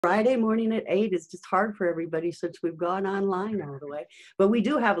Friday morning at 8 is just hard for everybody since we've gone online all the way. But we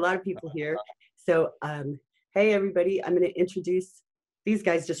do have a lot of people here. So, hey, everybody, I'm going to introduce these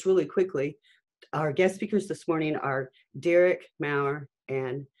guys just really quickly. Our guest speakers this morning are Derek Maurer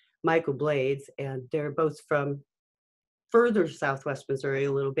and Michael Blades, and they're both from further Southwest Missouri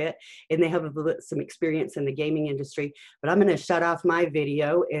a little bit, and they have some experience in the gaming industry. But I'm going to shut off my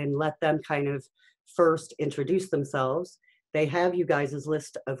video and let them kind of first introduce themselves. They have you guys'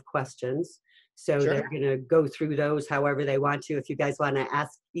 list of questions, so Sure. they're going to go through those however they want to. If you guys want to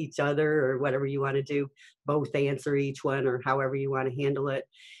ask each other or whatever you want to do, both answer each one or however you want to handle it.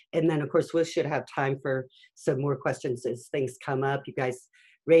 And then, of course, we should have time for some more questions as things come up. You guys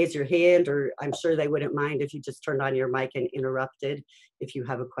raise your hand, or I'm sure they wouldn't mind if you just turned on your mic and interrupted if you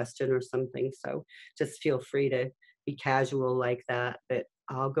have a question or something. So just feel free to be casual like that. But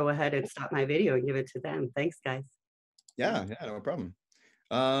I'll go ahead and stop my video and give it to them. Thanks, guys. Yeah, no problem.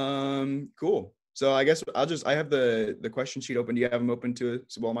 Cool. So I guess I have the question sheet open. Do you have them open to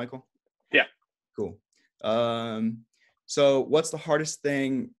as well, Michael? Yeah. Cool. So what's the hardest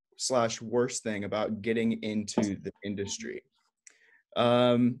thing / worst thing about getting into the industry?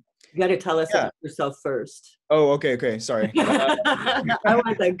 You got to tell us about yourself first. Oh, okay. Sorry. I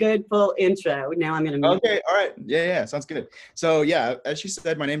want a good full intro. Now I'm going to mute. Okay. All right. Yeah. Sounds good. So yeah, as she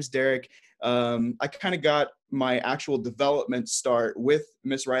said, my name's Derek. I kind of got my actual development start with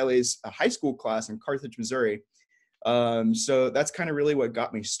Miss Riley's high school class in Carthage, Missouri. So that's kind of really what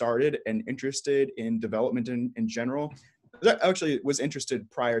got me started and interested in development in general. I actually was interested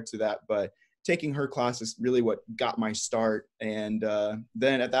prior to that, but taking her class is really what got my start. And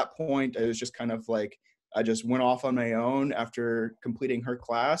then at that point, it was just kind of like, I just went off on my own after completing her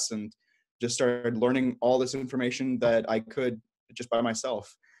class and just started learning all this information that I could just by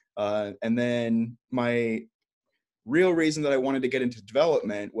myself. And then my real reason that I wanted to get into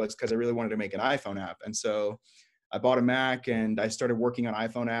development was because I really wanted to make an iPhone app. And so I bought a Mac and I started working on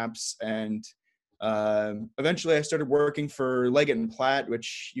iPhone apps. And eventually I started working for Leggett & Platt,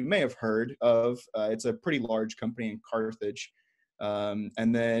 which you may have heard of. It's a pretty large company in Carthage.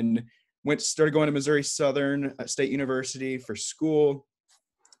 And then started going to Missouri Southern State University for school.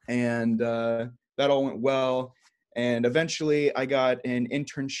 And that all went well. And eventually I got an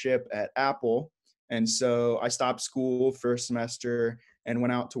internship at Apple. And so I stopped school for a semester and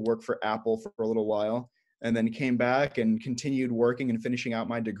went out to work for Apple for a little while, and then came back and continued working and finishing out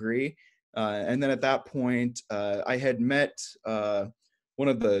my degree. And then at that point, I had met one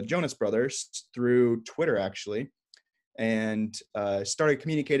of the Jonas brothers through Twitter, actually, and started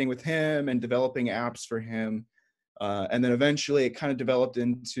communicating with him and developing apps for him. And then eventually it kind of developed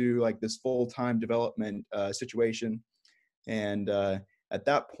into like this full-time development situation. And at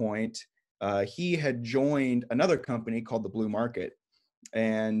that point, he had joined another company called the Blue Market,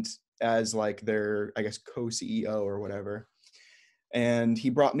 and as like their, I guess, co-CEO or whatever. And he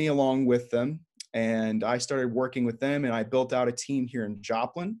brought me along with them, and I started working with them, and I built out a team here in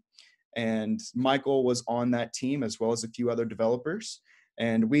Joplin. And Michael was on that team as well as a few other developers.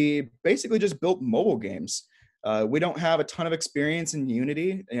 And we basically just built mobile games. We don't have a ton of experience in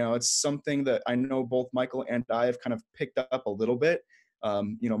Unity. You know, it's something that I know both Michael and I have kind of picked up a little bit.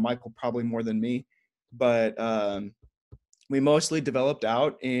 Michael probably more than me, but we mostly developed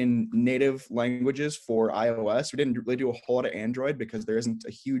out in native languages for iOS. We didn't really do a whole lot of Android because there isn't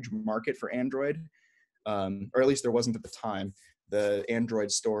a huge market for Android, or at least there wasn't at the time. The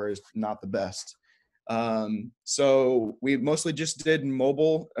Android store is not the best. So we mostly just did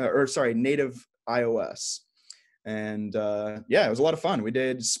native iOS. And it was a lot of fun. We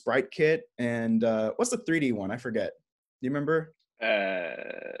did Sprite Kit and what's the 3D one? I forget. Do you remember?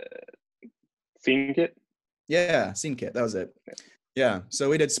 Scene Kit? Yeah, Scene Kit. That was it. Yeah. So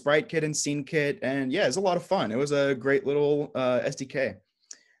we did Sprite Kit and Scene Kit, and yeah, it was a lot of fun. It was a great little SDK.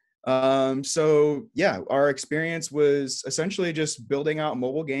 Our experience was essentially just building out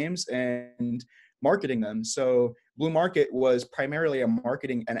mobile games and marketing them. So Blue Market was primarily an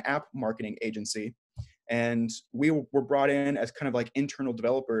app marketing agency. And we were brought in as kind of like internal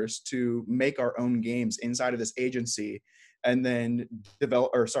developers to make our own games inside of this agency, and then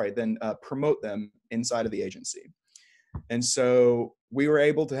promote them inside of the agency. And so we were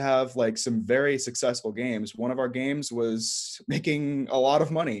able to have like some very successful games. One of our games was making a lot of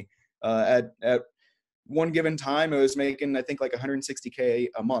money. At one given time, it was making, I think, like $160K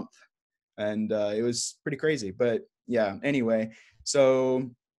a month. And it was pretty crazy. But yeah, anyway, so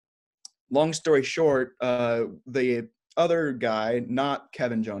long story short, the other guy, not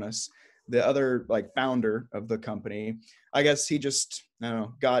Kevin Jonas, the other like founder of the company, I guess he just,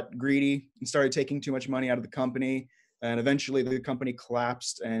 got greedy and started taking too much money out of the company. And eventually the company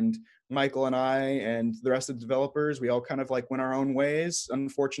collapsed, and Michael and I and the rest of the developers, we all kind of like went our own ways,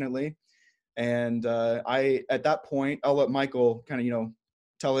 unfortunately. And at that point, I'll let Michael kind of,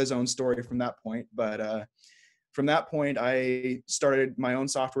 tell his own story from that point. But from that point, I started my own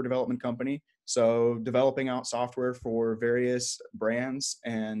software development company. So developing out software for various brands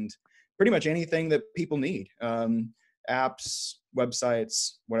and pretty much anything that people need, apps,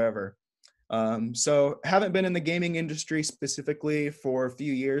 websites, whatever. So haven't been in the gaming industry specifically for a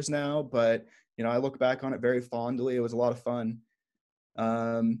few years now, but I look back on it very fondly. It was a lot of fun.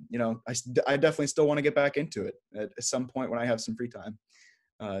 I definitely still want to get back into it at some point when I have some free time.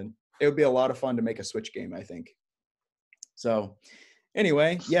 It would be a lot of fun to make a Switch game, I think. So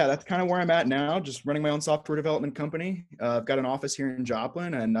anyway, yeah, that's kind of where I'm at now, just running my own software development company. I've got an office here in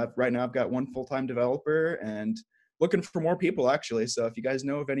Joplin, and right now I've got one full-time developer and looking for more people, actually. So if you guys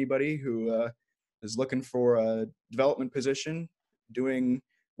know of anybody who is looking for a development position, doing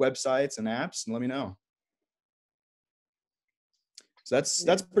websites and apps, let me know. So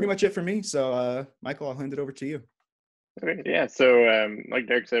that's pretty much it for me. So Michael, I'll hand it over to you. Okay, yeah. So like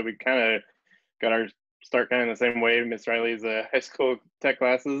Derek said, we kind of got our start kind of in the same way. Miss Riley's high school tech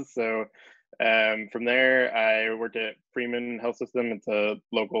classes. So from there, I worked at Freeman Health System. It's a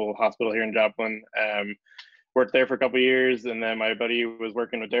local hospital here in Joplin. Worked there for a couple of years, and then my buddy was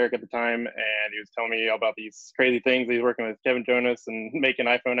working with Derek at the time, and he was telling me all about these crazy things. He's working with Kevin Jonas and making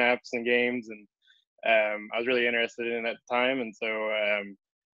iPhone apps and games, and I was really interested in it at the time, and so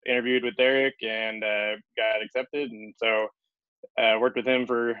interviewed with Derek and got accepted, and so worked with him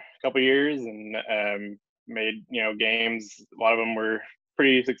for a couple of years and made games. A lot of them were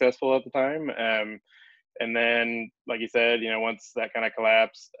pretty successful at the time. And then, like you said, once that kind of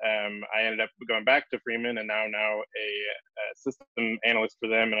collapsed, I ended up going back to Freeman, and now a system analyst for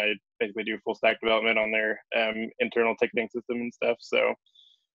them, and I basically do full stack development on their internal ticketing system and stuff. So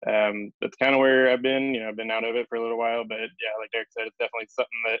that's kind of where I've been. I've been out of it for a little while, but yeah, like Derek said, it's definitely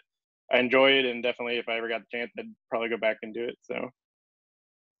something that I enjoyed, and definitely if I ever got the chance, I'd probably go back and do it. So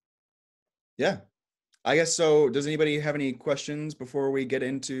yeah, I guess so. Does anybody have any questions before we get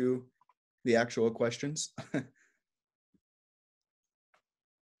into the actual questions? All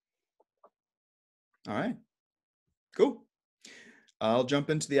right, cool. I'll jump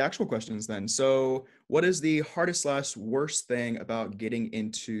into the actual questions then. So what is the hardest / worst thing about getting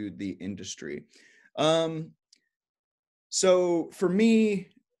into the industry? So for me,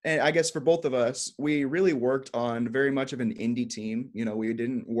 and I guess for both of us, we really worked on very much of an indie team. We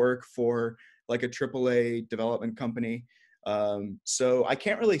didn't work for like a AAA development company. So I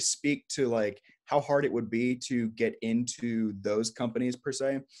can't really speak to like how hard it would be to get into those companies per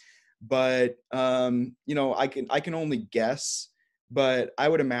se. But I can only guess. But I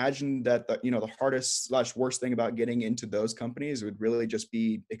would imagine that the hardest / worst thing about getting into those companies would really just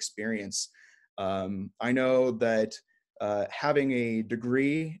be experience. I know that having a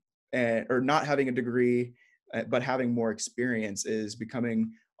degree or not having a degree, but having more experience is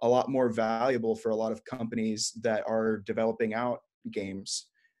becoming a lot more valuable for a lot of companies that are developing out games.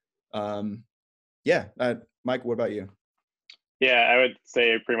 Yeah, Mike, what about you? yeah, I would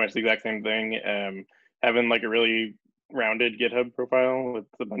say pretty much the exact same thing. Having like a really rounded GitHub profile with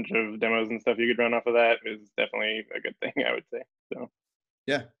a bunch of demos and stuff you could run off of that is definitely a good thing, I would say. So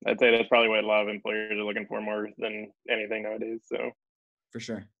yeah, I'd say that's probably what a lot of employers are looking for more than anything nowadays. So for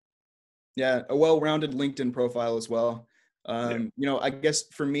sure. Yeah, a well-rounded LinkedIn profile as well. yeah. I guess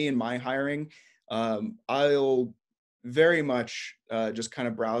for me in my hiring, I'll very much just kind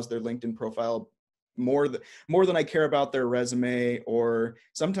of browse their LinkedIn profile more than I care about their resume, or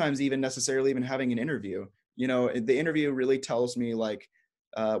sometimes even necessarily even having an interview. The interview really tells me like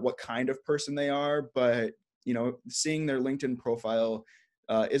what kind of person they are, but seeing their LinkedIn profile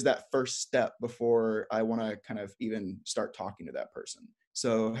is that first step before I want to kind of even start talking to that person.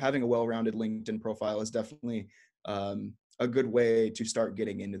 So having a well-rounded LinkedIn profile is definitely a good way to start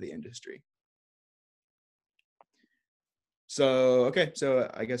getting into the industry. So, okay,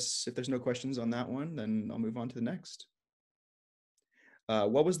 so I guess if there's no questions on that one, then I'll move on to the next.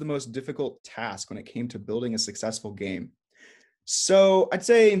 What was the most difficult task when it came to building a successful game? So I'd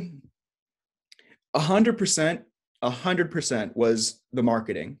say 100% was the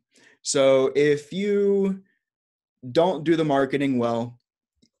marketing. So if you don't do the marketing well,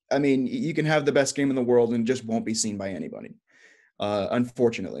 I mean, you can have the best game in the world and it just won't be seen by anybody.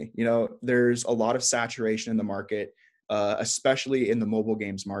 Unfortunately, there's a lot of saturation in the market, especially in the mobile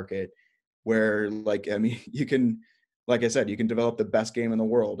games market, where you can, like I said, you can develop the best game in the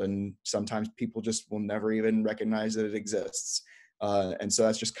world, and sometimes people just will never even recognize that it exists. And so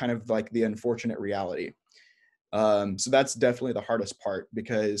that's just kind of like the unfortunate reality. So that's definitely the hardest part,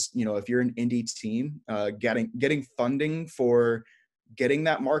 because, you know, if you're an indie team, getting funding for getting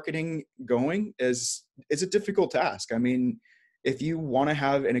that marketing going is a difficult task. I mean, if you want to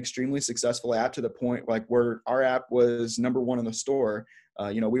have an extremely successful app to the point like where our app was #1 in the store,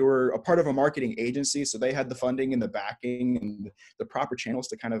 you know, we were a part of a marketing agency, so they had the funding and the backing and the proper channels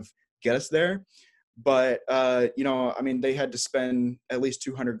to kind of get us there. But you know, I mean, they had to spend at least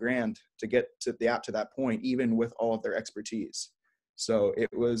 200 grand to get to the app to that point, even with all of their expertise. So it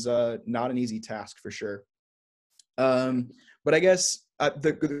was not an easy task for sure. But I guess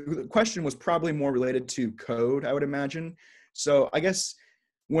the question was probably more related to code, I would imagine. So I guess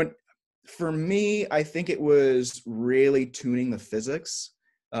for me, I think it was really tuning the physics.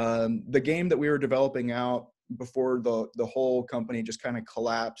 The game that we were developing out before the whole company just kind of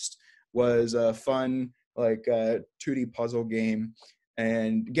collapsed was a fun, like 2D puzzle game,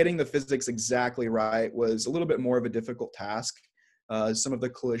 and getting the physics exactly right was a little bit more of a difficult task. Some of the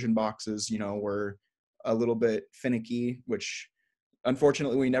collision boxes, you know, were a little bit finicky, which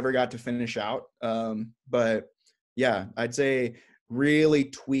unfortunately we never got to finish out. But yeah, I'd say really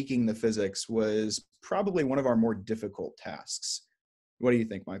tweaking the physics was probably one of our more difficult tasks. What do you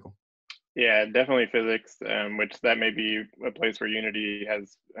think, Michael? Yeah, definitely physics, which that may be a place where Unity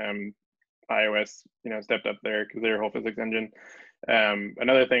has iOS, you know, stepped up there because their whole physics engine.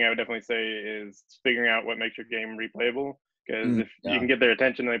 Another thing I would definitely say is figuring out what makes your game replayable. Because if you can get their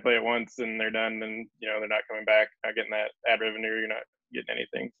attention and they play it once and they're done, then, you know, they're not coming back, not getting that ad revenue, you're not getting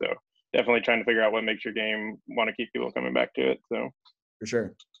anything. So definitely trying to figure out what makes your game want to keep people coming back to it. So for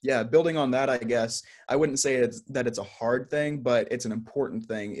sure. Yeah, building on that, I guess I wouldn't say that it's a hard thing, but it's an important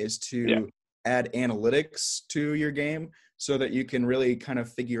thing, is to add analytics to your game so that you can really kind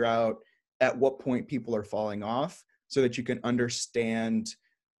of figure out at what point people are falling off, so that you can understand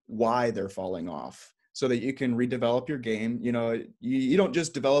why they're falling off, so that you can redevelop your game. You know, you don't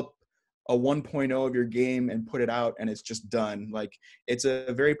just develop a 1.0 of your game and put it out and it's just done. Like, it's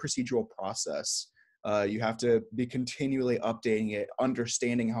a very procedural process. You have to be continually updating it,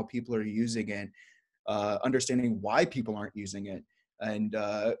 understanding how people are using it, understanding why people aren't using it, and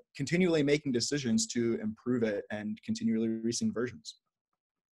continually making decisions to improve it and continually releasing versions.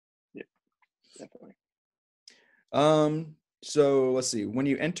 yeah, definitely. So let's see. When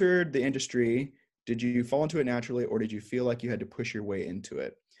you entered the industry, did you fall into it naturally, or did you feel like you had to push your way into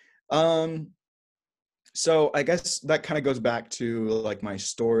it? So I guess that kind of goes back to like my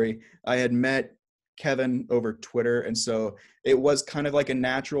story. I had met Kevin over Twitter, and so it was kind of like a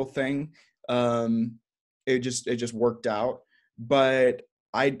natural thing. It just worked out. But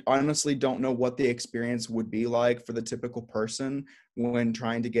I honestly don't know what the experience would be like for the typical person when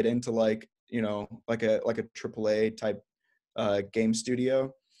trying to get into, like, you know, like a AAA type game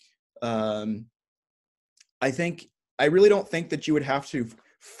studio. I really don't think that you would have to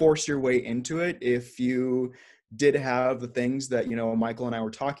force your way into it if you did have the things that, you know, Michael and I were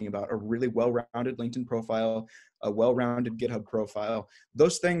talking about: a really well-rounded LinkedIn profile, a well-rounded GitHub profile.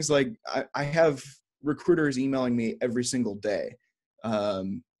 Those things, like, I have recruiters emailing me every single day. I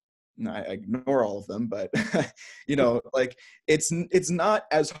ignore all of them, but you know, like, it's not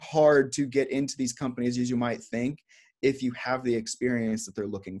as hard to get into these companies as you might think if you have the experience that they're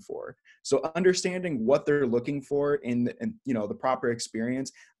looking for. So understanding what they're looking for in you know, the proper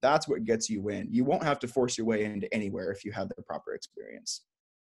experience, that's what gets you in. You won't have to force your way into anywhere if you have the proper experience.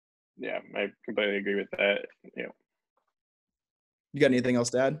 Yeah, I completely agree with that. Yeah. You got anything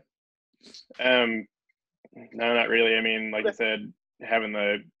else to add? No, not really. I mean, like you said, having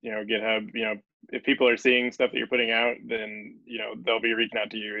the, you know, GitHub, you know, if people are seeing stuff that you're putting out, then, you know, they'll be reaching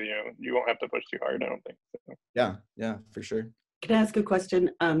out to you. You know, you won't have to push too hard, I don't think so. Yeah, for sure. Can I ask a question?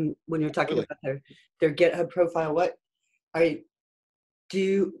 When you're talking Absolutely. about their GitHub profile,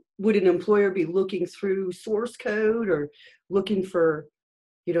 would an employer be looking through source code or looking for,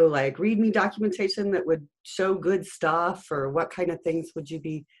 you know, like README documentation that would show good stuff, or what kind of things would you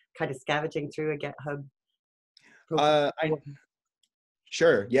be kind of scavenging through a GitHub profile?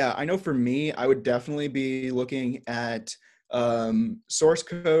 Sure. Yeah, I know for me, I would definitely be looking at source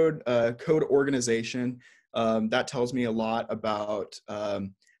code, code organization. That tells me a lot about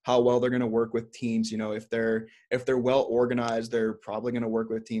how well they're going to work with teams. You know, if they're well organized, they're probably going to work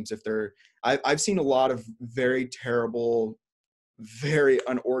with teams. I've seen a lot of very terrible, very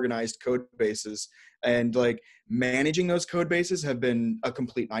unorganized code bases, and like managing those code bases have been a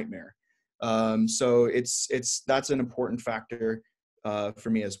complete nightmare. So that's an important factor for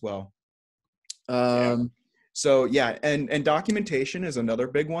me as well. So yeah, and documentation is another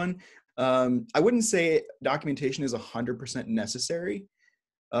big one. I wouldn't say documentation is 100% necessary.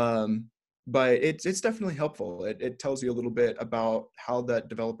 but it's definitely helpful. It tells you a little bit about how that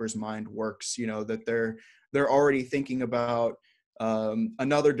developer's mind works, you know, that they're already thinking about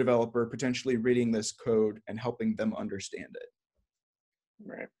another developer potentially reading this code and helping them understand it.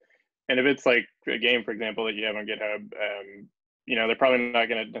 Right. And if it's like a game, for example, that you have on GitHub, you know, they're probably not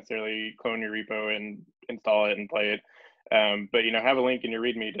going to necessarily clone your repo and install it and play it. But, you know, have a link in your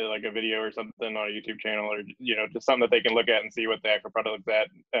README to like a video or something on a YouTube channel, or, you know, just something that they can look at and see what the actual product looks at,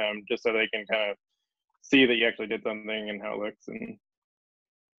 just so they can kind of see that you actually did something and how it looks. And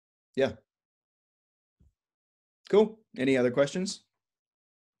Yeah. Cool. Any other questions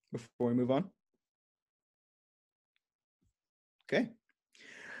before we move on? Okay.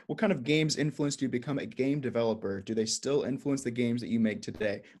 What kind of games influenced you to become a game developer? Do they still influence the games that you make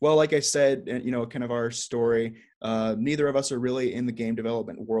today? Well, like I said, you know, kind of our story, neither of us are really in the game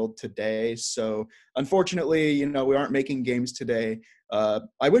development world today. So unfortunately, you know, we aren't making games today.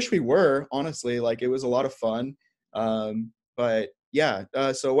 I wish we were, honestly, like it was a lot of fun. But yeah,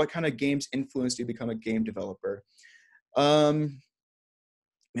 so what kind of games influenced you to become a game developer? Man,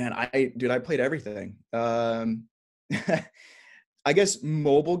 I played everything. I guess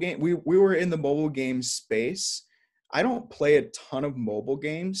mobile game. We were in the mobile game space. I don't play a ton of mobile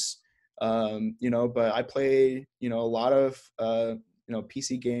games, you know, but I play, you know, a lot of you know,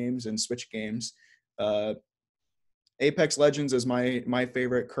 PC games and Switch games. Uh, Apex Legends is my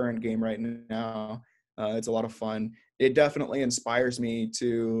favorite current game right now. It's a lot of fun. It definitely inspires me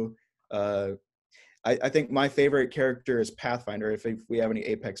to. I think my favorite character is Pathfinder, if we have any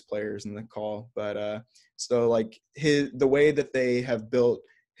Apex players in the call. But so like the way that they have built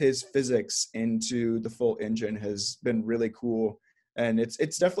his physics into the full engine has been really cool. And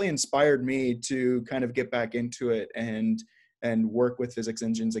it's definitely inspired me to kind of get back into it and work with physics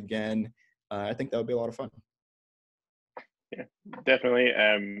engines again. I think that would be a lot of fun. yeah, definitely.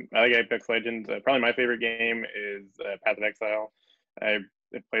 I like Apex Legends. Probably my favorite game is Path of Exile. I've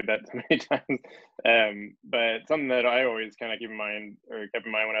played that so many times. But something that I always kind of keep in mind, or kept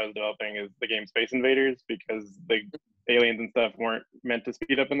in mind when I was developing, is the game Space Invaders, because the aliens and stuff weren't meant to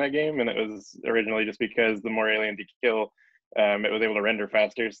speed up in that game, and it was originally just because the more aliens you kill, it was able to render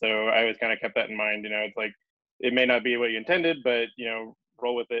faster. So I always kind of kept that in mind. You know, it's like it may not be what you intended, but you know,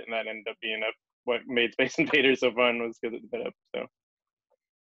 roll with it, and that ended up being up. What made Space Invaders so fun was because it's sped up. So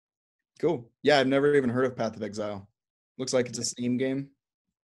Cool. Yeah, I've never even heard of Path of Exile. Looks like it's a Steam game.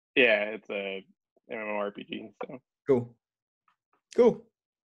 yeah, it's a MMORPG. So Cool. Cool.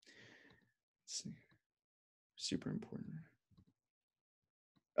 Let's see. Super important.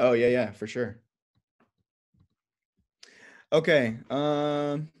 Oh yeah, for sure. Okay.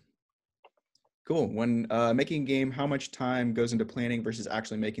 Cool. When making a game, how much time goes into planning versus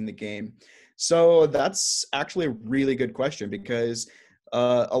actually making the game? So that's actually a really good question, because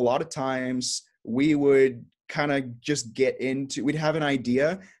a lot of times we would kind of just we'd have an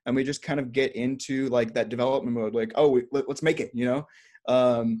idea and we just kind of get into like that development mode, like, oh, let's make it, you know?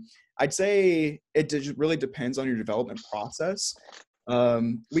 I'd say it just really depends on your development process.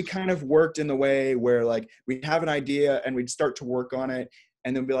 We kind of worked in the way where like we'd have an idea and we'd start to work on it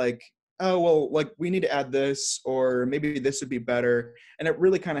and then be like, oh, well, like we need to add this, or maybe this would be better. And it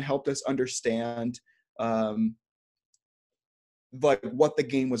really kind of helped us understand like what the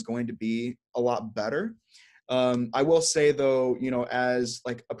game was going to be a lot better. I will say though, you know, as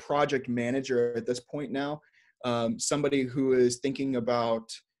like a project manager at this point now, somebody who is thinking about,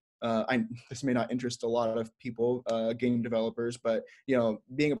 this may not interest a lot of people, game developers, but, you know,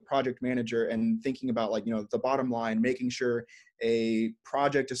 being a project manager and thinking about like, you know, the bottom line, making sure a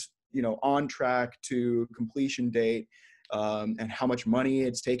project is, you know, on track to completion date, and how much money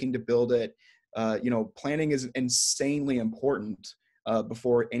it's taking to build it. You know, planning is insanely important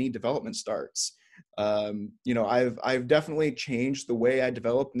before any development starts. You know, I've definitely changed the way I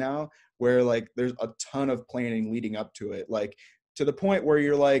develop now, where like there's a ton of planning leading up to it, like to the point where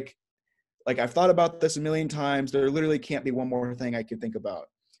you're like I've thought about this a million times. There literally can't be one more thing I can think about.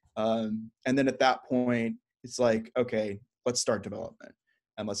 And then at that point, it's like, okay, let's start development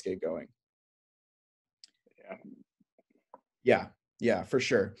and let's get going. yeah, Yeah, for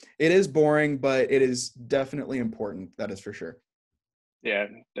sure. It is boring, but it is definitely important. That is for sure. yeah,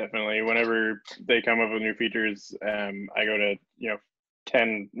 definitely. Whenever they come up with new features, I go to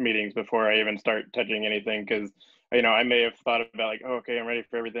 10 meetings before I even start touching anything, because I may have thought about like, oh, okay, I'm ready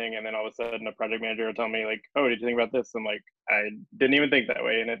for everything, and then all of a sudden a project manager will tell me like, oh, did you think about this? I'm like, I didn't even think that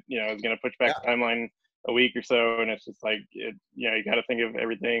way, and it is going to push back Yeah. the timeline a week or so, and it's just like you got to think of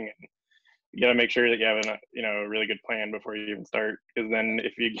everything. you got to make sure that you have a really good plan before you even start. Because then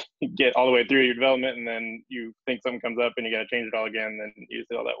if you get all the way through your development and then you think something comes up and you got to change it all again, then you just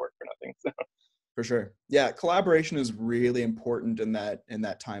did all that work for nothing. So. For sure. Yeah. Collaboration is really important in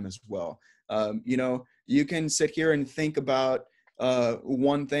that time as well. You can sit here and think about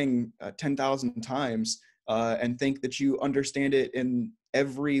one thing 10,000 times and think that you understand it in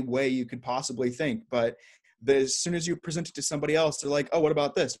every way you could possibly think. But as soon as you present it to somebody else, they're like, oh, what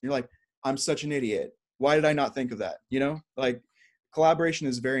about this? And you're like, I'm such an idiot. Why did I not think of that? Like collaboration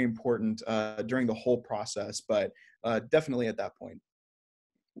is very important during the whole process, but definitely at that point.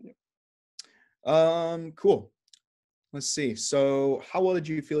 Cool. Let's see. So how well did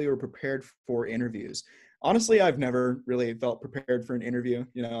you feel you were prepared for interviews? Honestly, I've never really felt prepared for an interview.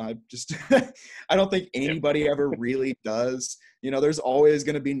 I just, I don't think anybody ever really does. There's always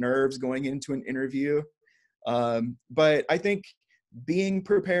going to be nerves going into an interview. But I think being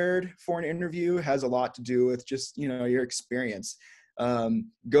prepared for an interview has a lot to do with just, your experience.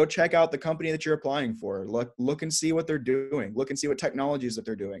 Go check out the company that you're applying for. Look and see what they're doing. Look and see what technologies that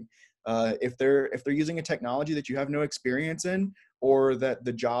they're doing. If they're using a technology that you have no experience in, or that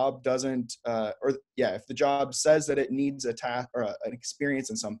the job doesn't, if the job says that it needs a task or an experience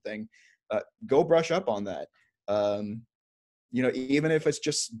in something, go brush up on that. Even if it's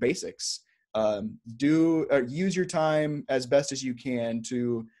just basics, use your time as best as you can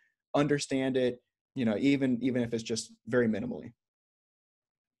to understand it. Even if it's just very minimally.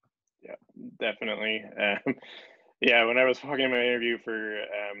 Yeah, definitely. When I was walking in my interview for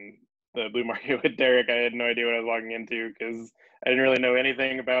the blue market with Derek, I had no idea what I was walking into because I didn't really know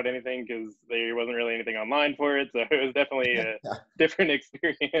anything about anything because there wasn't really anything online for it. So it was definitely a different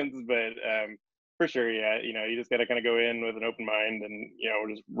experience, but for sure, you just got to kind of go in with an open mind and,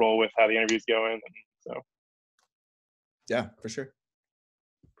 just roll with how the interview's going. So. Yeah, for sure.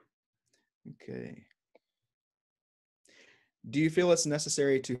 Okay. Do you feel it's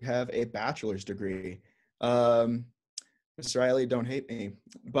necessary to have a bachelor's degree? Mr. Riley, don't hate me,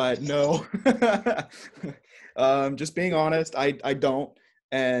 but no. Just being honest, I don't.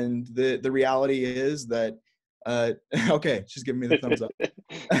 And the reality is that, okay, she's giving me the thumbs up.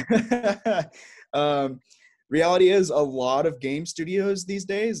 Reality is a lot of game studios these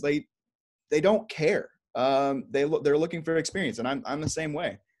days, they don't care. They're looking for experience, and I'm the same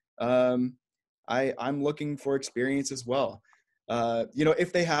way. I'm looking for experience as well.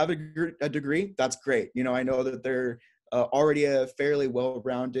 If they have a degree, that's great. I know that they're already a fairly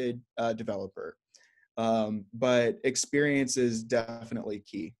well-rounded developer, but experience is definitely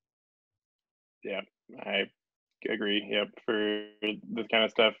key. Yeah, I agree. Yep, for this kind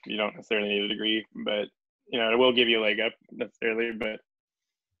of stuff, you don't necessarily need a degree, but it will give you a leg up necessarily. But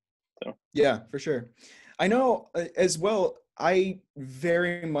so yeah, for sure. I know as well. I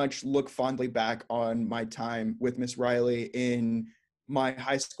very much look fondly back on my time with Miss Riley in my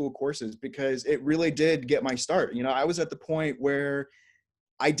high school courses because it really did get my start. I was at the point where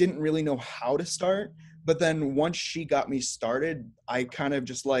I didn't really know how to start, but then once she got me started, I kind of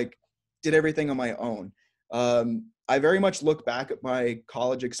just did everything on my own. I very much look back at my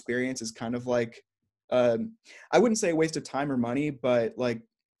college experience as kind of I wouldn't say a waste of time or money, but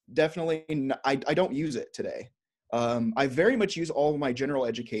definitely I don't use it today. I very much use all of my general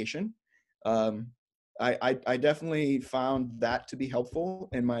education. I definitely found that to be helpful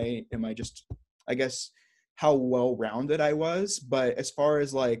in my just, I guess, how well-rounded I was. But as far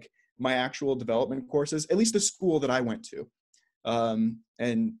as my actual development courses, at least the school that I went to,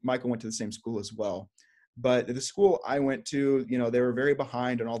 and Michael went to the same school as well. But the school I went to, they were very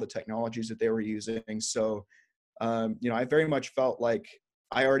behind on all the technologies that they were using. So, I very much felt like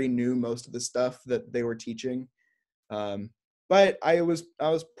I already knew most of the stuff that they were teaching. But both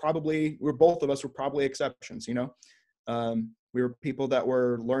of us were probably exceptions, we were people that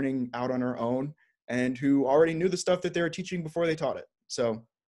were learning out on our own and who already knew the stuff that they were teaching before they taught it. So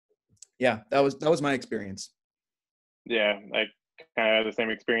yeah, that was my experience. Yeah, I kind of had the same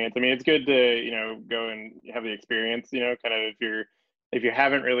experience. I mean, it's good to, go and have the experience, kind of if you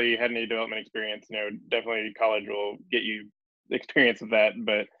haven't really had any development experience, definitely college will get you experience with that.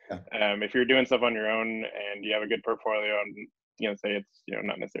 But if you're doing stuff on your own and you have a good portfolio, I'm say it's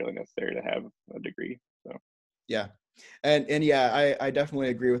not necessarily necessary to have a degree. So yeah, and yeah, I definitely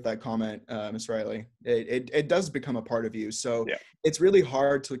agree with that comment, Ms. Riley. It does become a part of you, so yeah. It's really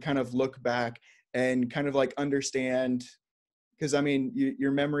hard to kind of look back and kind of understand, because I mean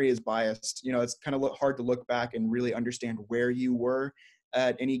your memory is biased. It's kind of hard to look back and really understand where you were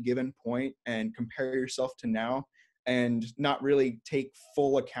at any given point and compare yourself to now, and not really take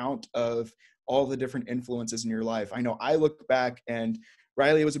full account of all the different influences in your life. I know I look back and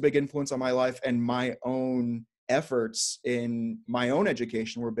Riley was a big influence on my life, and my own efforts in my own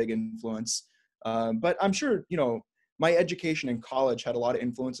education were a big influence. But I'm sure, my education in college had a lot of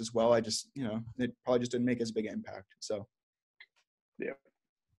influence as well. I just, it probably just didn't make as big an impact. So, Yeah.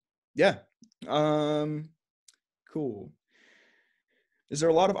 yeah. Cool. Is there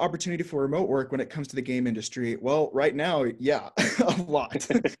a lot of opportunity for remote work when it comes to the game industry? Well, right now, yeah, a lot.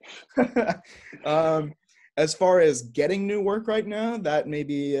 As far as getting new work right now, that may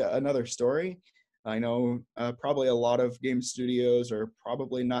be another story. I know probably a lot of game studios are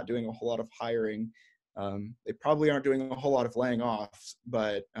probably not doing a whole lot of hiring. They probably aren't doing a whole lot of laying off,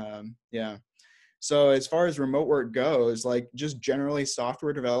 but yeah. So as far as remote work goes, like just generally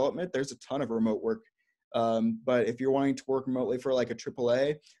software development, there's a ton of remote work. But if you're wanting to work remotely for like a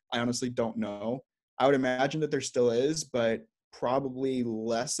AAA, I honestly don't know. I would imagine that there still is, but probably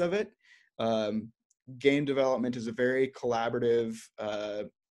less of it. Game development is a very collaborative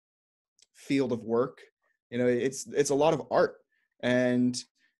field of work. It's a lot of art, and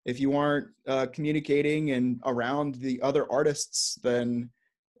if you aren't communicating and around the other artists, then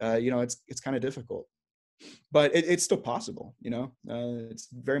it's kind of difficult. But it's still possible. It's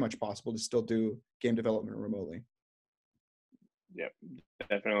very much possible to still do game development remotely. Yep,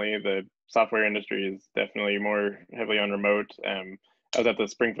 definitely. The software industry is definitely more heavily on remote. I was at the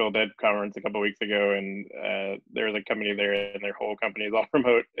Springfield Dev conference a couple of weeks ago, and there was a company there, and their whole company is all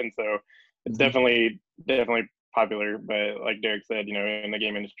remote, and so it's definitely popular. But like Derek said, in the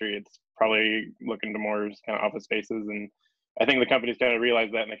game industry, it's probably looking to more kind of office spaces, and I think the companies kind of realize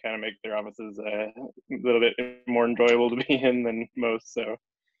that, and they kind of make their offices a little bit more enjoyable to be in than most. So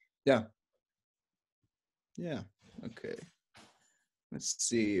yeah. Okay. Let's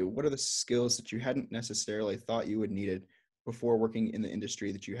see. What are the skills that you hadn't necessarily thought you would needed before working in the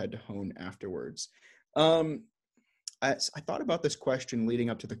industry that you had to hone afterwards? I thought about this question leading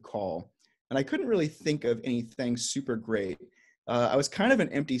up to the call, and I couldn't really think of anything super great. I was kind of an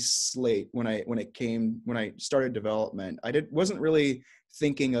empty slate when I started development. Wasn't really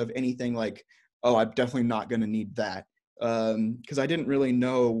thinking of anything like, oh, I'm definitely not going to need that, because I didn't really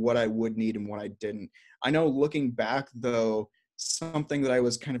know what I would need and what I didn't. I know looking back though, something that I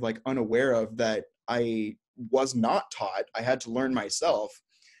was kind of like unaware of that I was not taught, I had to learn myself,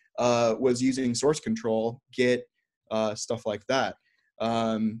 was using source control, Git, stuff like that.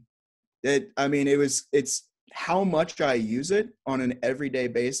 It's how much I use it on an everyday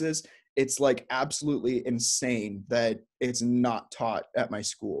basis. It's like absolutely insane that it's not taught at my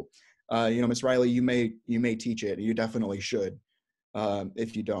school. Ms. Riley, you may teach it. You definitely should,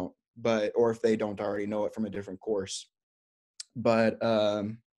 if you don't, or if they don't already know it from a different course. But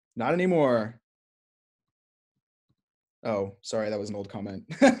not anymore. Oh, sorry, that was an old comment.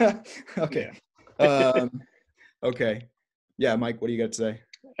 Okay. Yeah. Okay. Yeah, Mike, what do you got to say?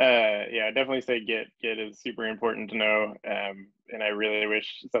 Yeah, I definitely say Git. Git is super important to know, and I really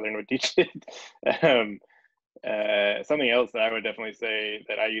wish Southern would teach it. Something else that I would definitely say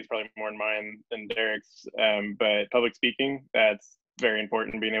that I use probably more in mine than Derek's, but public speaking, that's very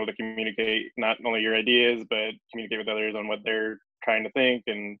important, being able to communicate not only your ideas, but communicate with others on what they're trying to think.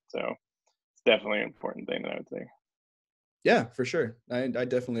 And so it's definitely an important thing that I would say. Yeah, for sure. I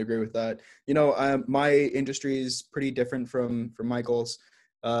definitely agree with that. My industry is pretty different from Michael's.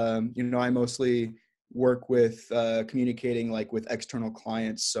 I mostly work with communicating like with external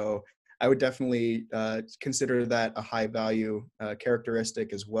clients. So I would definitely consider that a high value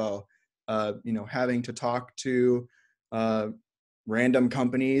characteristic as well. Having to talk to random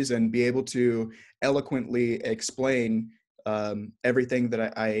companies and be able to eloquently explain everything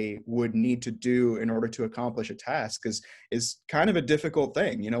that I would need to do in order to accomplish a task is kind of a difficult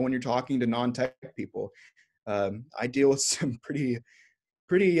thing. When you're talking to non-tech people, I deal with some pretty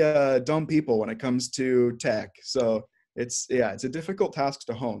dumb people when it comes to tech. So it's a difficult task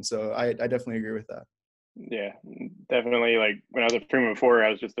to hone. So I definitely agree with that. Yeah, definitely. Like when I was at Freeman before, I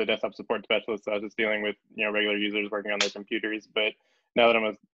was just a desktop support specialist. So I was just dealing with, regular users working on their computers. But now that I'm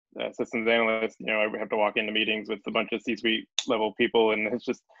a systems analyst, I have to walk into meetings with a bunch of C-suite level people. And it's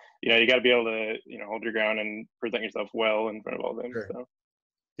just, you got to be able to, hold your ground and present yourself well in front of all of them. Sure. So,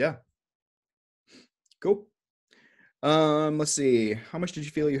 yeah. Cool. Let's see. How much did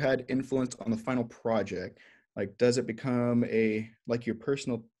you feel you had influence on the final project? Like, does it become your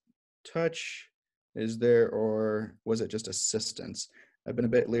personal touch? Is there, or was it just assistance? I've been a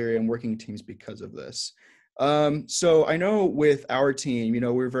bit leery on working teams because of this. So I know with our team,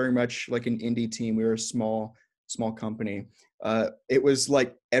 we're very much like an indie team. We were a small company. It was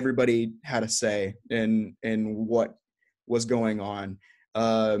like everybody had a say in what was going on.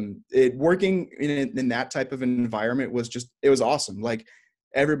 Working in that type of environment it was awesome. Like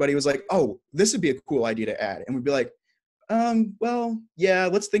everybody was like, oh, this would be a cool idea to add. And we'd be like, well, yeah,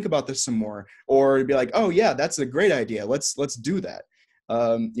 let's think about this some more. Or it'd be like, oh yeah, that's a great idea. Let's do that.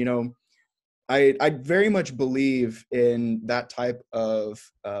 You know, I very much believe in that type of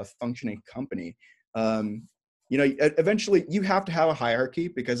functioning company. You know, eventually you have to have a hierarchy,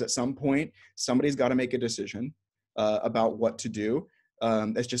 because at some point somebody's got to make a decision about what to do.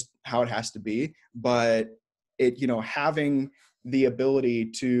 That's just how it has to be. But it, you know, having the ability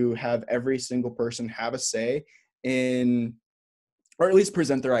to have every single person have a say in, or at least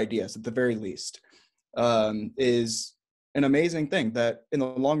present their ideas at the very least, is an amazing thing that in the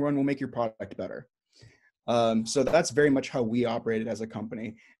long run will make your product better. So that's very much how we operated as a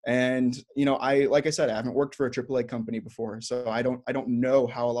company. And, you know, like I said, I haven't worked for a AAA company before, so I don't know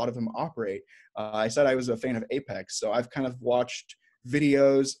how a lot of them operate. I said I was a fan of Apex, so I've kind of watched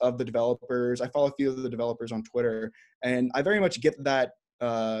videos of the developers. I follow a few of the developers on Twitter, and I very much get that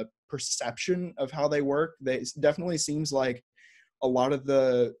perception of how they work. It definitely seems like a lot of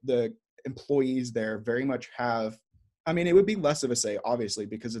the employees there very much have, I mean, it would be less of a say, obviously,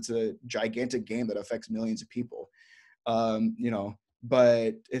 because it's a gigantic game that affects millions of people. You know,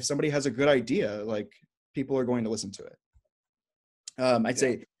 but if somebody has a good idea, like, people are going to listen to it. I'd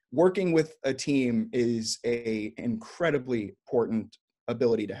say working with a team is a incredibly important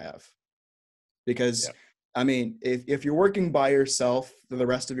ability to have, because I mean, if you're working by yourself for the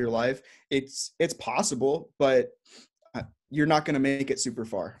rest of your life, it's possible, but you're not going to make it super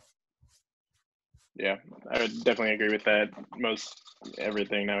far. Yeah, I would definitely agree with that. Most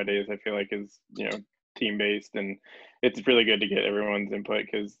everything nowadays, I feel like, is, you know, team based, and it's really good to get everyone's input,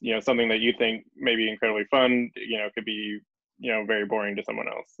 because, you know, something that you think may be incredibly fun, you know, could be, you know, very boring to someone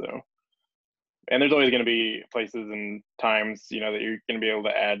else. So, and there's always going to be places and times, you know, that you're going to be able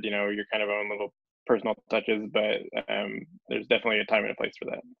to add, you know, your kind of own little personal touches, but there's definitely a time and a place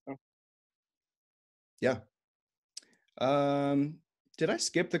for that. So. Yeah. Did I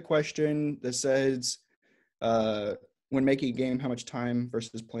skip the question that says, when making a game, how much time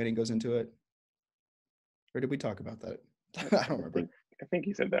versus planning goes into it? Or did we talk about that? I don't remember. I think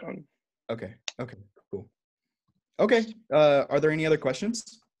you said that one. Okay, cool. Okay, are there any other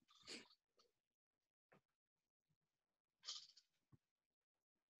questions?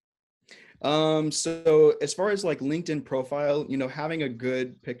 So as far as like LinkedIn profile, you know, having a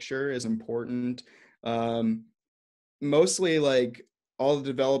good picture is important. Mostly like all the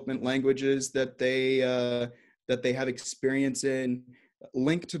development languages that they have experience in,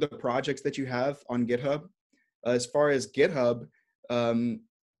 link to the projects that you have on GitHub. As far as GitHub,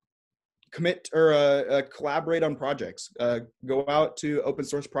 commit or collaborate on projects. Go out to open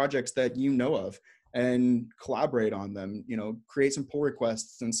source projects that you know of and collaborate on them. You know, create some pull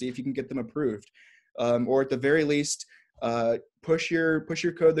requests and see if you can get them approved, or at the very least, push your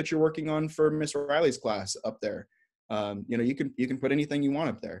code that you're working on for Miss Riley's class up there. You know, you can put anything you want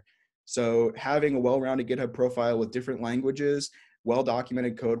up there. So having a well-rounded GitHub profile with different languages,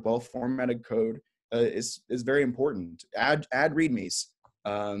 well-documented code, well-formatted code is very important. Add readmes,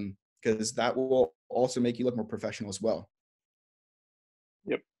 because that will also make you look more professional as well.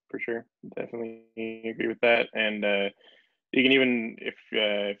 Yep, for sure. Definitely agree with that. And you can even, if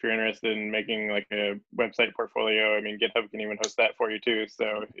you're interested in making like a website portfolio, I mean, GitHub can even host that for you too.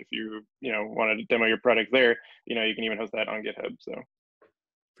 So if you want to demo your product there, you know, you can even host that on GitHub. So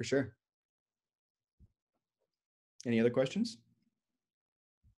for sure. Any other questions?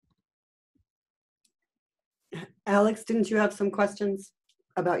 Alex, didn't you have some questions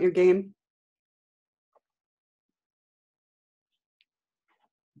about your game?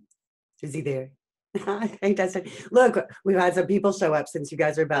 Is he there? I think that's it. Look, we've had some people show up since you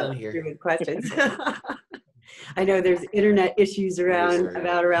guys are about here with questions. I know there's internet issues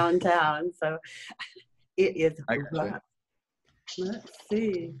around town, so it is rough. Let's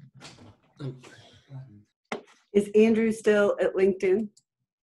see. Is Andrew still at LinkedIn?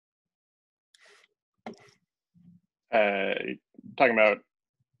 Talking about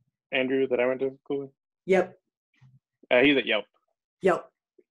Andrew that I went to school with? Yep. He's at Yelp. Yep.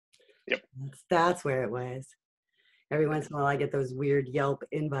 That's where it was. Every once in a while I get those weird Yelp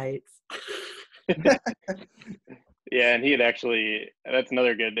invites. Yeah, and he had actually, that's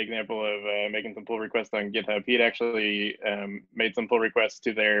another good example of making some pull requests on GitHub. He had actually made some pull requests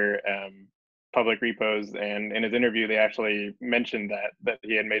to their public repos, and in his interview they actually mentioned that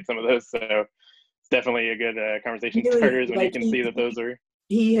he had made some of those. So it's definitely a good conversation starters when you can see that those are.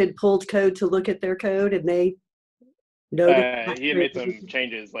 He had pulled code to look at their code, and they noticed. He had made some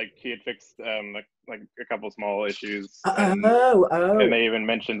changes, like he had fixed like a couple small issues. And they even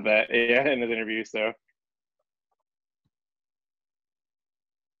mentioned that in his interview. So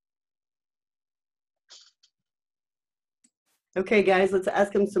Okay, guys, let's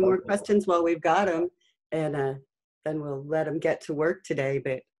ask them some more questions while we've got them, and then we'll let them get to work today.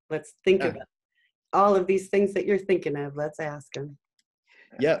 But let's think Yeah. about all of these things that you're thinking of. Let's ask them.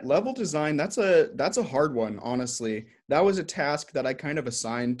 Yeah, level design, that's a hard one, honestly. That was a task that I kind of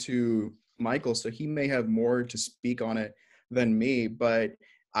assigned to Michael, so he may have more to speak on it than me, but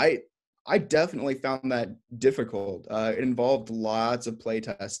I definitely found that difficult. It involved lots of play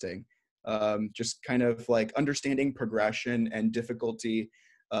testing, just kind of like understanding progression and difficulty.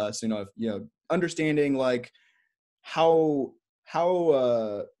 So understanding like how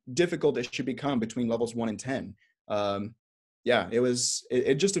difficult it should become between levels 1 and 10. Yeah,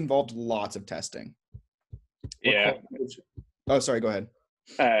 it just involved lots of testing. Yeah. Oh, sorry, go ahead.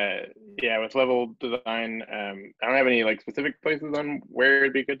 Yeah, with level design, I don't have any like specific places on where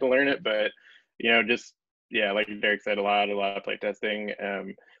it'd be good to learn it, but just yeah, like Derek said, a lot of play testing.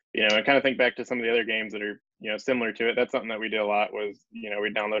 I kind of think back to some of the other games that are similar to it. That's something that we did a lot. Was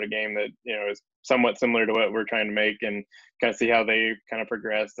we download a game that is somewhat similar to what we're trying to make, and kind of see how they kind of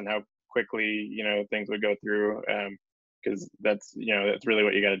progressed and how quickly things would go through. Because that's that's really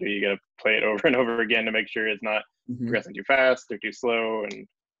what you got to do. You got to play it over and over again to make sure it's not progressing too fast or too slow, and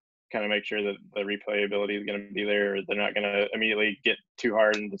kind of make sure that the replayability is going to be there. Or they're not going to immediately get too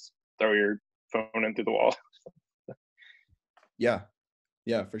hard and just throw your phone into the wall. Yeah,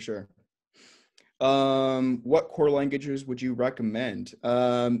 for sure. What core languages would you recommend?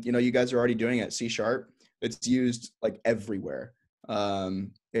 You guys are already doing it. C#. It's used like everywhere.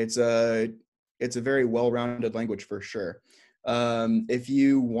 It's a very well-rounded language for sure. If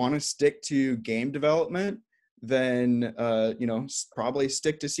you want to stick to game development, then probably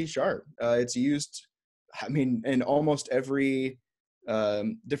stick to C#. It's used, in almost every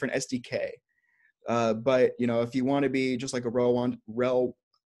different SDK. But if you want to be just like a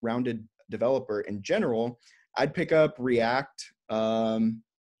well-rounded developer in general, I'd pick up React,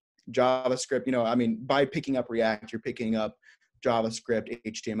 JavaScript. By picking up React, you're picking up JavaScript,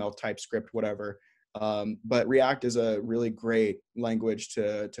 HTML, TypeScript, whatever. But React is a really great language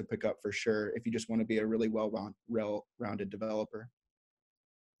to pick up for sure if you just want to be a really well-rounded developer.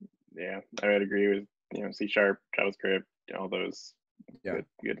 Yeah, I would agree with C#, JavaScript, all those. Yeah,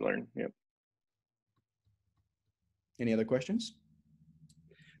 good to learn. Yep. Any other questions?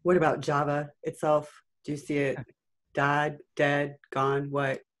 What about Java itself? Do you see it died, dead, gone?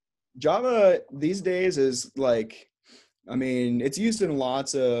 What? Java these days is like, it's used in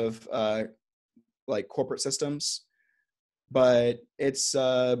lots of like corporate systems, but it's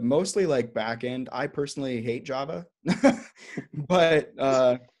mostly like backend. I personally hate Java, but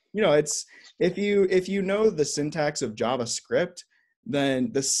it's if you know the syntax of JavaScript,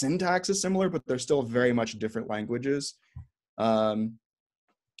 then the syntax is similar, but they're still very much different languages.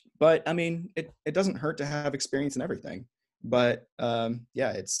 But it doesn't hurt to have experience in everything. But Java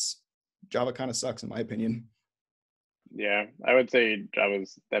kind of sucks in my opinion. Yeah, I would say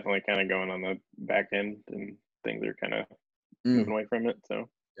Java's definitely kind of going on the back end, and things are kind of moving away from it. So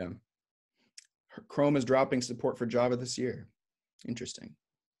yeah, Chrome is dropping support for Java this year. Interesting.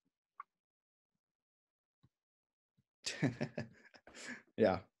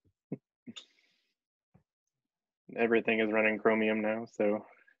 Yeah. Everything is running Chromium now, so.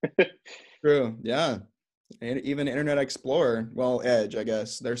 True. Yeah. And even Internet Explorer, well, Edge, I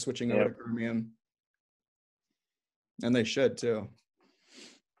guess, they're switching over to Chromium. And they should too.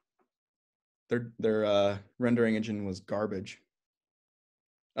 Their rendering engine was garbage.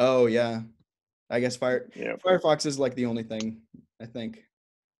 Oh yeah. I guess Firefox is like the only thing, I think.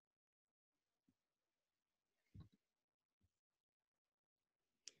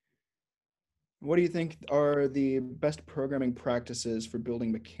 What do you think are the best programming practices for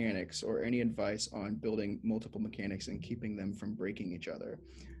building mechanics, or any advice on building multiple mechanics and keeping them from breaking each other?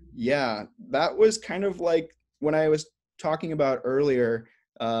 Yeah, that was kind of like when I was talking about earlier,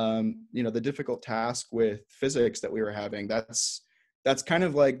 the difficult task with physics that we were having. That's kind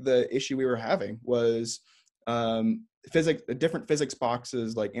of like the issue we were having was different physics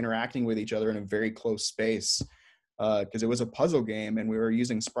boxes like interacting with each other in a very close space. Because it was a puzzle game and we were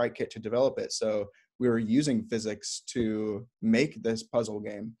using SpriteKit to develop it. So we were using physics to make this puzzle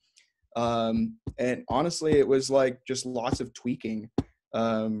game. And honestly, it was like just lots of tweaking,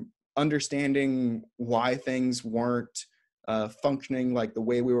 understanding why things weren't functioning like the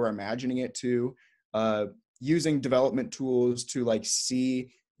way we were imagining it to, using development tools to like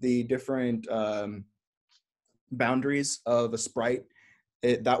see the different boundaries of a sprite.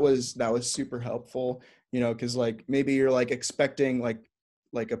 That was super helpful. Because like maybe you're like expecting like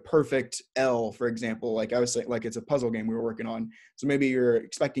a perfect L, for example. Like I was saying, like it's a puzzle game we were working on. So maybe you're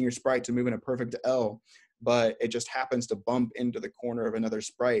expecting your sprite to move in a perfect L, but it just happens to bump into the corner of another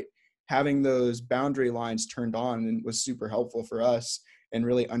sprite. Having those boundary lines turned on was super helpful for us in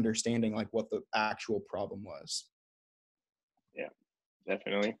really understanding like what the actual problem was. Yeah,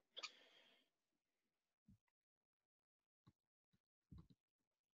 definitely.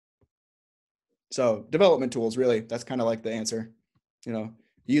 So development tools, really, that's kind of like the answer, you know,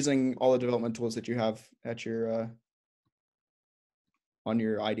 using all the development tools that you have at your on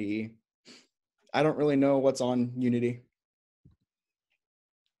your IDE. I don't really know what's on Unity.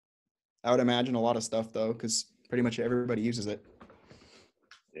 I would imagine a lot of stuff though, because pretty much everybody uses it.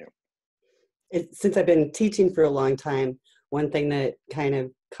 Yeah. Since I've been teaching for a long time, one thing that kind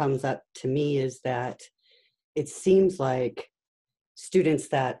of comes up to me is that it seems like students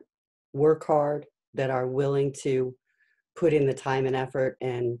that work hard, that are willing to put in the time and effort,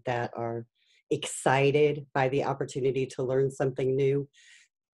 and that are excited by the opportunity to learn something new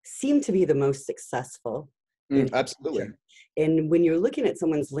seem to be the most successful. Absolutely. And when you're looking at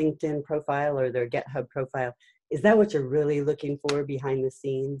someone's LinkedIn profile or their GitHub profile, is that what you're really looking for behind the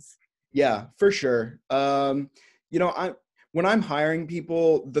scenes? Yeah, for sure. You know, when I'm hiring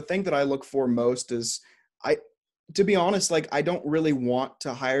people, the thing that I look for most is to be honest, like I don't really want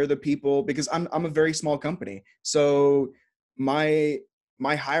to hire the people because I'm a very small company. So my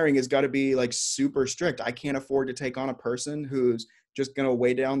hiring has got to be like super strict. I can't afford to take on a person who's just going to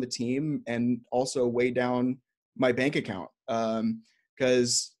weigh down the team and also weigh down my bank account,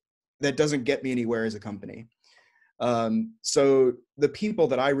 because that doesn't get me anywhere as a company. So the people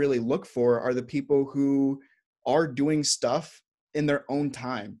that I really look for are the people who are doing stuff in their own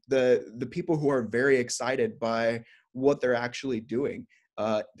time. The people who are very excited by what they're actually doing,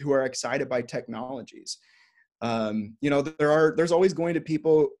 who are excited by technologies. You know, there's always going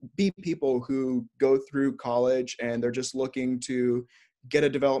to be people who go through college and they're just looking to get a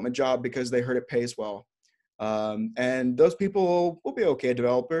development job because they heard it pays well. And those people will be okay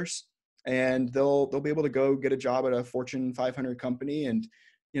developers, and they'll be able to go get a job at a Fortune 500 company and,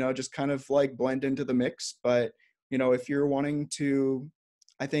 you know, just kind of like blend into the mix. But, you know, if you're wanting to,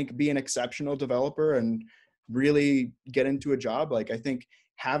 I think, be an exceptional developer and really get into a job, like I think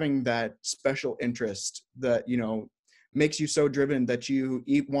having that special interest that, you know, makes you so driven that you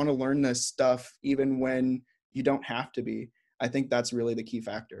want to learn this stuff even when you don't have to be, I think that's really the key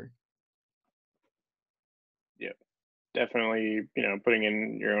factor. Yeah, definitely, you know, putting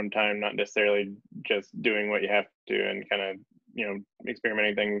in your own time, not necessarily just doing what you have to, and kind of, you know,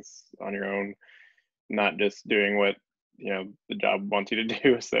 experimenting things on your own, not just doing what, you know, the job wants you to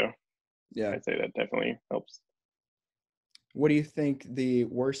do. So Yeah. I'd say that definitely helps. What do you think the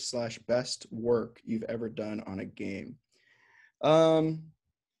worst / best work you've ever done on a game? Man,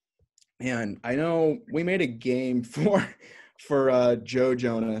 I know we made a game for Joe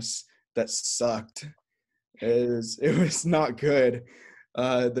Jonas that sucked. It was not good.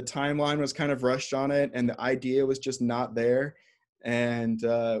 The timeline was kind of rushed on it, and the idea was just not there. And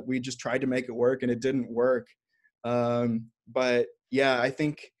we just tried to make it work, and it didn't work. But yeah, I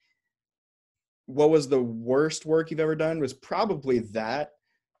think what was the worst work you've ever done was probably that.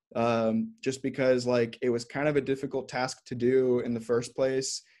 Just because like it was kind of a difficult task to do in the first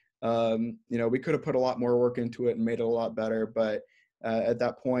place. You know, we could have put a lot more work into it and made it a lot better, but at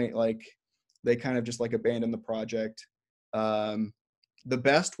that point, like they kind of just like abandoned the project. The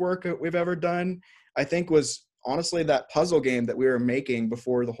best work that we've ever done, I think, was honestly that puzzle game that we were making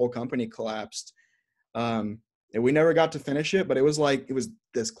before the whole company collapsed. And we never got to finish it, but it was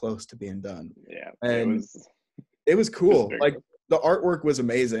this close to being done. Yeah, And it was cool. Like close. the artwork was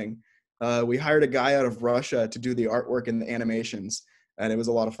amazing. We hired a guy out of Russia to do the artwork and the animations, and it was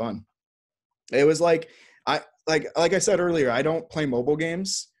a lot of fun. It was like I said earlier, I don't play mobile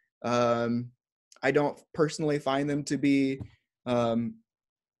games. I don't personally find them to be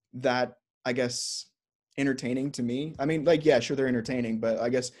that, I guess, entertaining to me. I mean, like, yeah, sure, they're entertaining, but I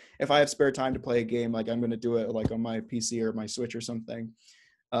guess if I have spare time to play a game, like I'm going to do it like on my PC or my Switch or something.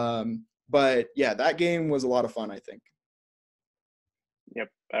 But yeah, that game was a lot of fun, I think. Yep,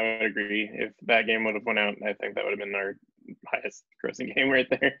 I would agree. If that game would have went out, I think that would have been our highest grossing game right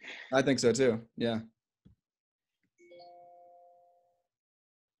there. I think so too. Yeah.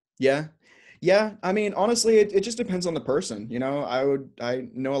 Yeah. Yeah. I mean, honestly, it just depends on the person. You know, I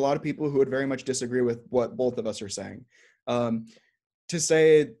know a lot of people who would very much disagree with what both of us are saying. To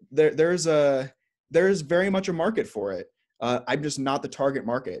say there's very much a market for it. I'm just not the target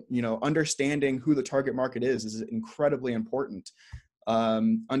market. You know, understanding who the target market is incredibly important.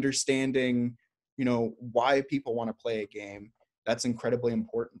 Understanding, you know, why people want to play a game, that's incredibly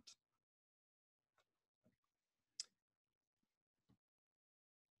important.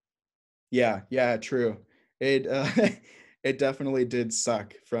 Yeah, true. it it definitely did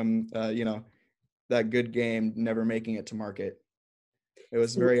suck from you know, that good game never making it to market. It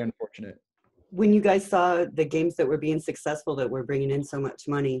was So very unfortunate. when you guys saw the games that were being successful, that were bringing in so much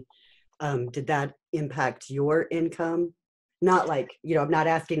money, did that impact your income? Not like, I'm not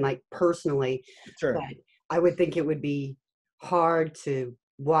asking like personally, but Sure. I would think it would be hard to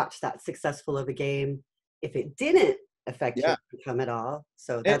watch that successful of a game if it didn't affect Yeah. your income at all.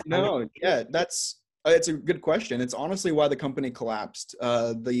 So that's kind of No, yeah, that's it's a good question. It's honestly why the company collapsed.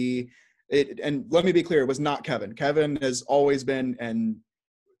 And let me be clear, it was not Kevin. Kevin has always been, and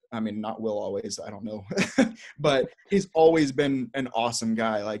I mean, not will always, I don't know, but he's always been an awesome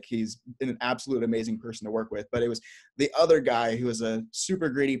guy. Like, he's been an absolute amazing person to work with. But it was the other guy who was a super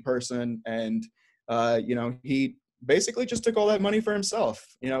greedy person, and you know, he basically just took all that money for himself.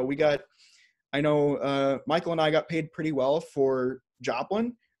 You know, I know Michael and I got paid pretty well for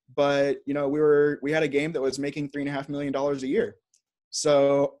Joplin, but you know, we had a game that was making $3.5 million a year.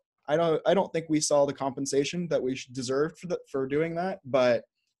 So I don't think we saw the compensation that we deserved for doing that. But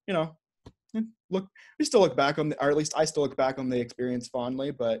you know, look, we still look back on or at least I still look back on the experience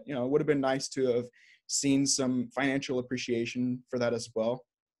fondly. But you know, it would have been nice to have seen some financial appreciation for that as well.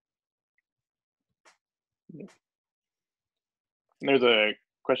 There's a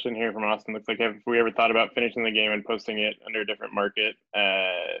question here from Austin. Looks like, have we ever thought about finishing the game and posting it under a different market?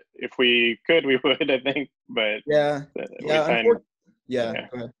 If we could, we would, I think. But Yeah, we yeah, signed, yeah.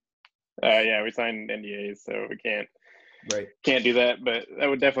 Go ahead. yeah, we signed NDAs, so we Right. can't do that. But that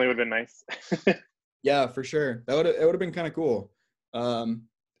would have been nice. Yeah, for sure. It would have been kind of cool.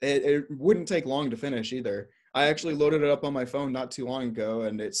 It wouldn't take long to finish either. I actually loaded it up on my phone not too long ago,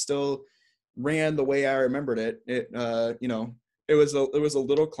 and it still ran the way I remembered it. You know, it was a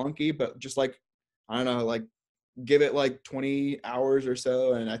little clunky, but just like, I don't know, like give it like 20 hours or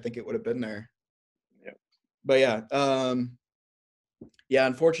so, and I think it would have been there. Yeah. But yeah,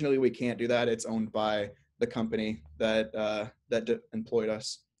 unfortunately we can't do that. It's owned by the company that employed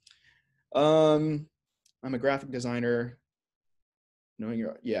us. I'm a graphic designer. Knowing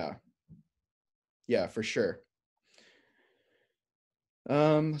your yeah, for sure.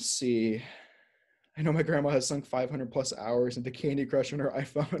 Let's see. I know my grandma has sunk 500 plus hours into Candy Crush on her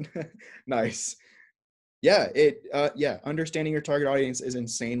iPhone. Nice. Yeah, understanding your target audience is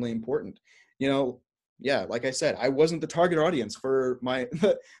insanely important. You know, yeah, like I said, I wasn't the target audience for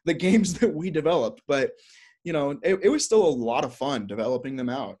the games that we developed, but you know, it was still a lot of fun developing them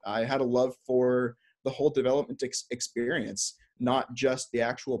out. I had a love for the whole development experience, not just the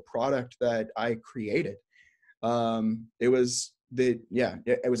actual product that I created. It was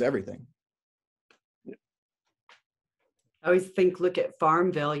it was everything. I always think, look at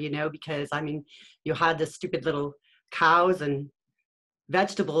Farmville, because I mean, you had the stupid little cows and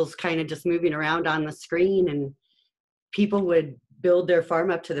vegetables kind of just moving around on the screen, and people would build their farm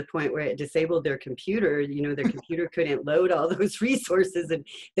up to the point where it disabled their computer. Their computer couldn't load all those resources, and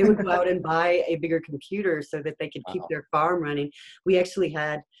they would go out and buy a bigger computer so that they could keep their farm running. We actually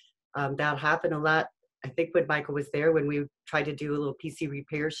had that happen a lot. I think when Michael was there, when we tried to do a little PC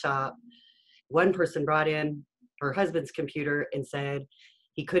repair shop, one person brought in her husband's computer and said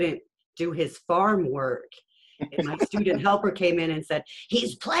he couldn't do his farm work. And my student helper came in and said,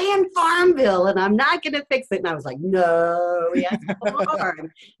 he's playing Farmville and I'm not going to fix it. And I was like, no, he has a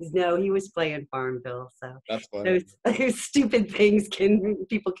farm. No, he was playing Farmville. So that's funny. Those stupid things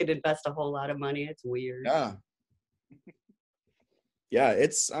people can invest a whole lot of money. It's weird. Yeah. Yeah,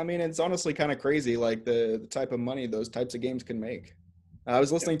 it's honestly kind of crazy, like the type of money those types of games can make. I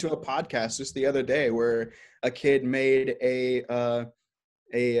was listening to a podcast just the other day where a kid made oh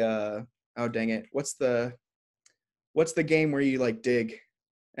dang it, what's the game where you like dig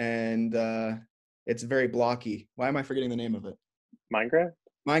and it's very blocky? Why am I forgetting the name of it?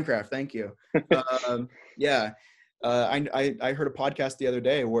 Minecraft, thank you. Yeah, I heard a podcast the other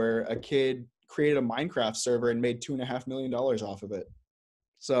day where a kid created a Minecraft server and made $2.5 million off of it.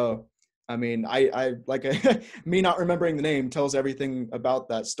 So I mean, I like me not remembering the name tells everything about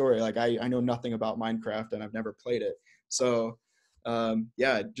that story. Like I know nothing about Minecraft and I've never played it. So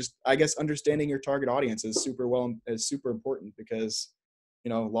yeah, just I guess understanding your target audience is super important, because a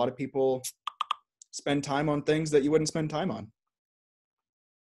lot of people spend time on things that you wouldn't spend time on.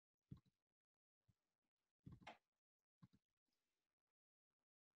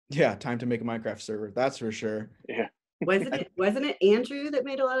 Yeah, time to make a Minecraft server. That's for sure. Yeah. Wasn't it Andrew that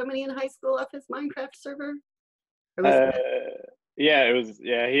made a lot of money in high school off his Minecraft server? Yeah, it was.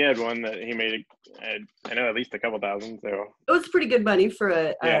 Yeah, he had one that he made. I know at least a couple thousand. So It was pretty good money for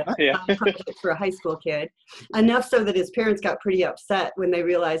a yeah, yeah, project for a high school kid. Enough so that his parents got pretty upset when they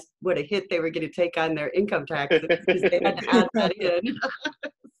realized what a hit they were going to take on their income taxes because they had to add that in.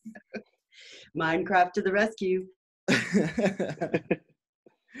 Minecraft to the rescue.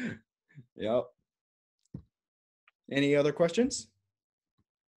 Yep. Any other questions?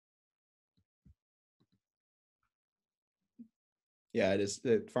 Yeah, it is.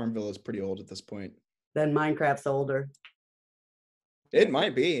 Farmville is pretty old at this point. Then Minecraft's older. It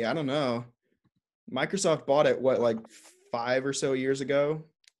might be. I don't know. Microsoft bought it, what, like 5 or so years ago?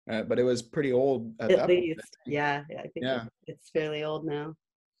 But it was pretty old at At that point. least. Yeah, I think Yeah. it's fairly old now.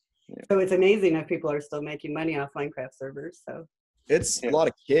 Yeah. So it's amazing if people are still making money off Minecraft servers. So It's a lot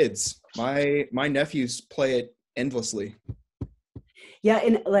of kids. My nephews play it endlessly. yeah,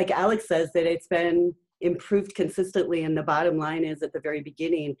 and like Alex says that it's been improved consistently, and the bottom line is at the very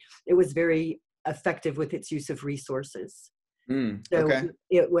beginning, it was very effective with its use of resources. So Okay.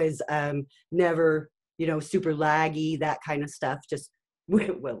 it was never, super laggy, that kind of stuff. Just,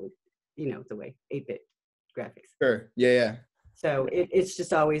 well, the way 8-bit graphics. Sure. Yeah. So it's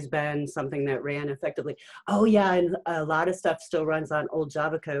just always been something that ran effectively. Oh yeah, and a lot of stuff still runs on old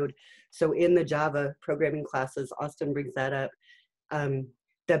Java code. So in the Java programming classes, Austin brings that up.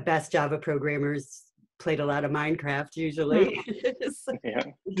 The best Java programmers played a lot of Minecraft usually. yeah.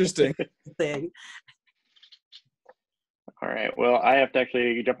 Interesting. Thing. All right. Well, I have to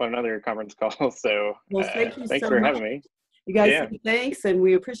actually jump on another conference call. So Well, thank you thanks so for much. having me. You guys, Yeah. say thanks, and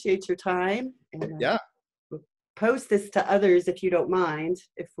we appreciate your time. And, Yeah. we'll post this to others if you don't mind,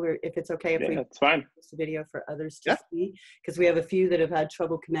 if it's okay if we Yeah, it's fine. post a video for others to see, because we have a few that have had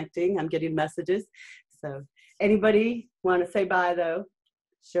trouble connecting. I'm getting messages. So anybody want to say bye though?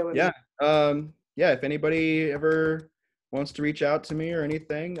 Show Yeah. Yeah. If anybody ever wants to reach out to me or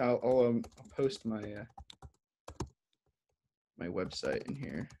anything, I'll post my my website in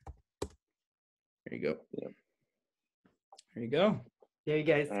here. There you go. Yeah. There you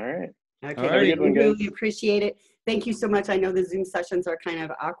guys. All right. Okay. Have a good one, We guys. really appreciate it. Thank you so much. I know the Zoom sessions are kind of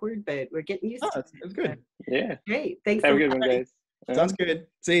awkward, but we're getting used to it. That's good. Yeah. Great. Thanks Have so a good much. one, guys. Sounds good.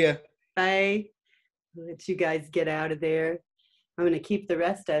 See ya. Bye. I'll let you guys get out of there. I'm going to keep the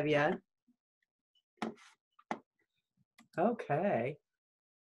rest of you. Okay.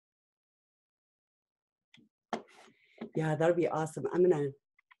 Yeah, that'll be awesome. I'm going to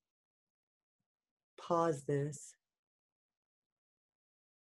pause this.